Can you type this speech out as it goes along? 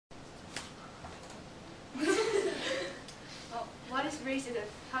racism,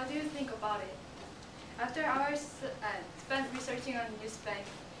 how do you think about it? After hours spent researching on Newsbank,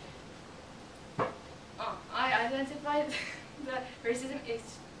 I identified that racism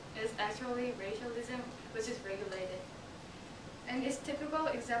is actually racialism, which is regulated. And its typical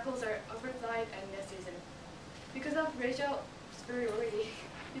examples are apartheid and nazism. Because of racial superiority,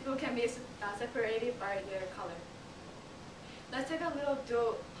 people can be separated by their color. Let's take a little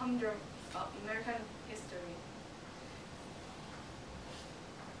do humdrum American history.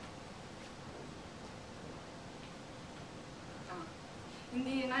 In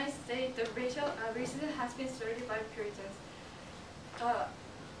the United States, the racism has been started by Puritans,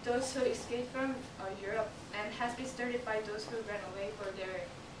 those who escaped from Europe, and has been started by those who ran away for their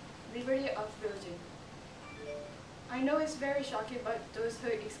liberty of religion. I know it's very shocking, but those who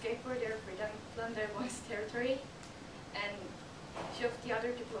escaped for their freedom plunder one's territory and shove the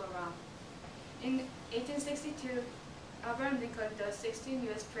other people around. In 1862, Abraham Lincoln, the 16th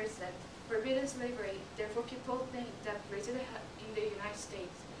U.S. president, forbidden slavery. Therefore, people think that racism in the United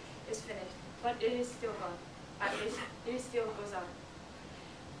States is finished, but it is still gone. It still goes on.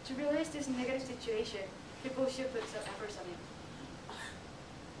 To realize this negative situation, people should put some efforts on it.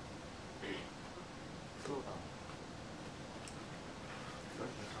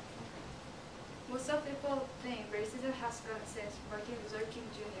 Most of people think racism has gone since Martin Luther King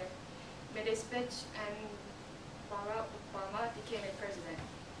Jr. made a speech and Barack Obama became a president.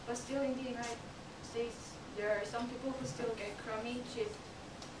 But still in the United States, there are some people who still get crummy cheap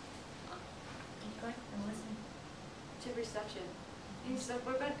reception. In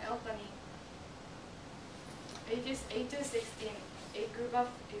suburban Albany, ages 8 to 16, a group of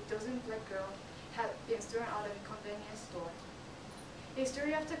 8,000 black girls had been thrown out of a convenience store. The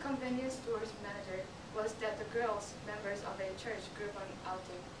story of the convenience store's manager was that the girls, members of a church group on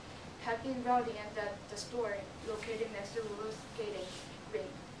outing, had been rowdy and that the store, located next to roller skating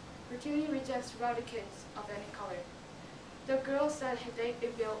rink, routinely rejects rowdy kids of any color. The girls said they'd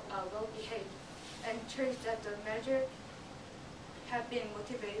been well-behaved and charged that the manager had been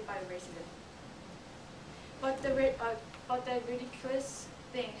motivated by racism. But the ridiculous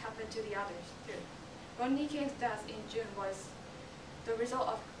thing happened to the others, too. Rodney King's death in June was the result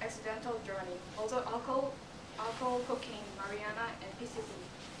of accidental drowning, although alcohol, cocaine, marijuana, and PCP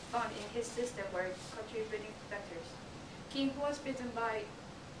found in his system were contributing factors. King, who was beaten by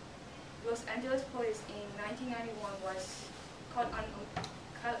Los Angeles police in 1991, was caught on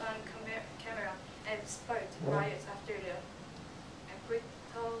camera and sparked riots after the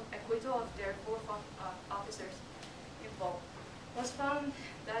acquittal of their four officers involved. Was found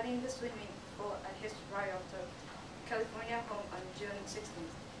dead in the swimming pool at his Rialto, California home on June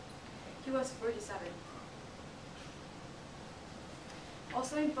 16th. He was 47.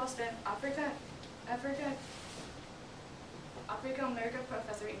 Also in Boston, African-American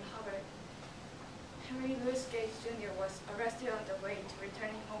professor in Harvard, Henry Louis Gates Jr. was arrested on the way to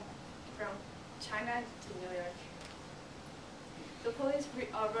returning home from China to New York. The police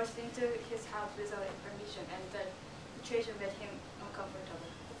rushed into his house without permission, and the situation made him uncomfortable.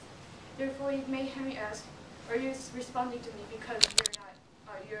 Therefore, it made Henry ask, "Are you responding to me because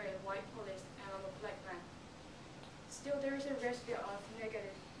you're a white police and I'm a black man?" Still, there is a residue of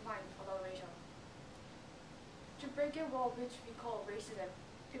negative mind about racial. To break a wall which we call racism,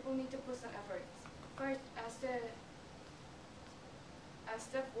 people need to put some efforts. First, as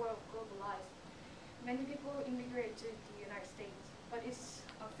the world globalized, many people immigrate to the United States, but it's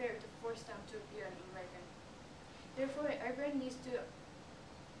unfair to force them to be an American. Therefore, everyone needs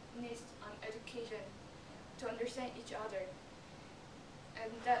an education to understand each other, and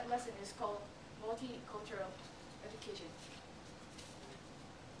that lesson is called multicultural education.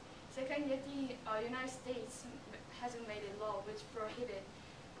 Second, yet the United States hasn't made a law which prohibits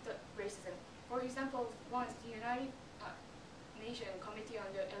the racism. For example, once the United Nations Committee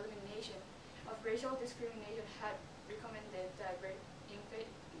on the Elimination of Racial Discrimination had recommended that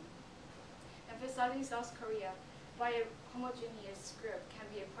emphasizing South Korea by a homogeneous group can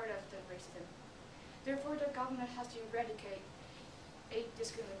be a part of the racism. Therefore, the government has to eradicate a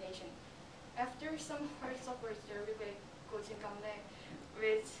discrimination. After some hard support, there will be 고진감래,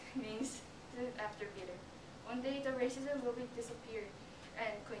 which means after bitter. One day, the racism will be disappeared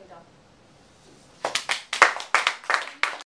and cleaned up.